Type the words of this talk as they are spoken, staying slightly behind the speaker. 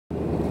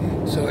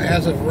So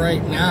as of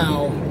right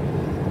now,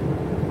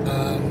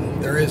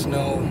 there is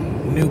no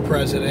new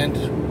president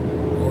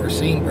or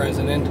same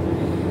president.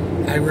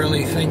 I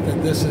really think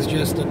that this is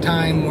just a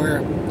time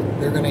where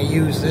they're going to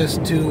use this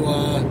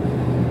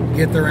to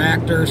get their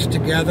actors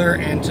together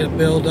and to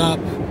build up,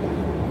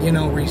 you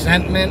know,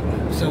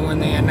 resentment. So when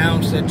they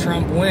announce that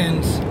Trump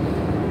wins,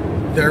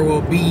 there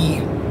will be,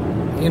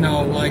 you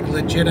know, like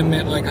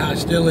legitimate, like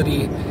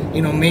hostility,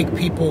 you know, make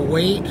people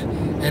wait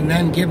and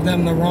then give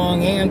them the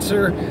wrong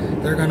answer.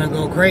 They're going to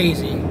go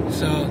crazy.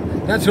 So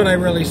that's what I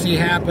really see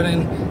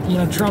happening. You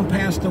know, Trump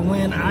has to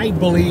win. I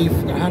believe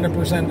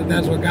 100% that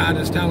that's what God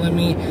is telling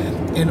me,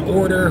 in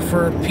order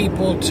for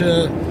people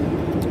to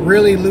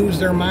really lose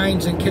their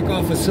minds and kick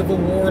off a civil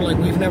war like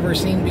we've never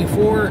seen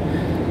before.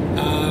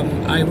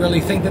 I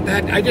really think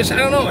that I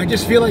don't know, I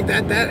just feel like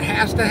that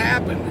has to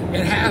happen.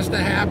 It has to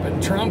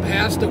happen. Trump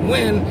has to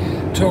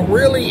win to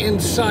really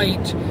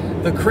incite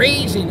the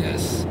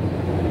craziness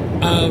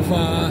of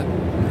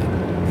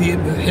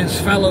his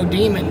fellow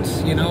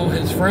demons, you know,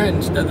 his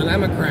friends, the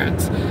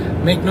Democrats.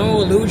 Make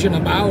no illusion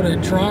about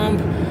it.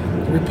 Trump,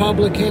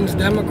 Republicans,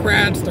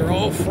 Democrats, they're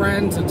all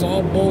friends. It's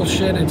all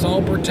bullshit. It's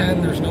all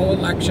pretend. There's no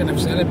election.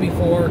 I've said it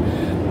before.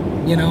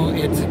 You know,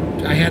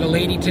 I had a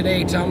lady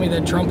today tell me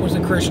that Trump was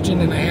a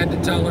Christian, and I had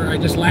to tell her, I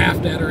just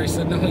laughed at her. I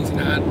said, no, he's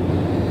not.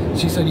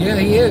 She said, yeah,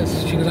 he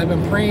is. She goes, I've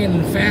been praying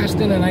and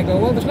fasting. And I go,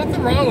 well, there's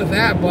nothing wrong with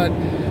that, but,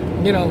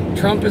 you know,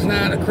 Trump is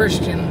not a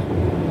Christian.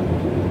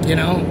 You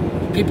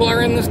know, people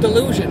are in this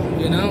delusion,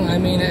 you know. I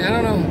mean, I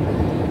don't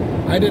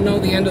know. I didn't know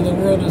the end of the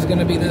world was going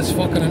to be this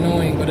fucking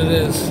annoying, but it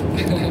is.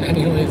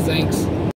 Anyways, thanks.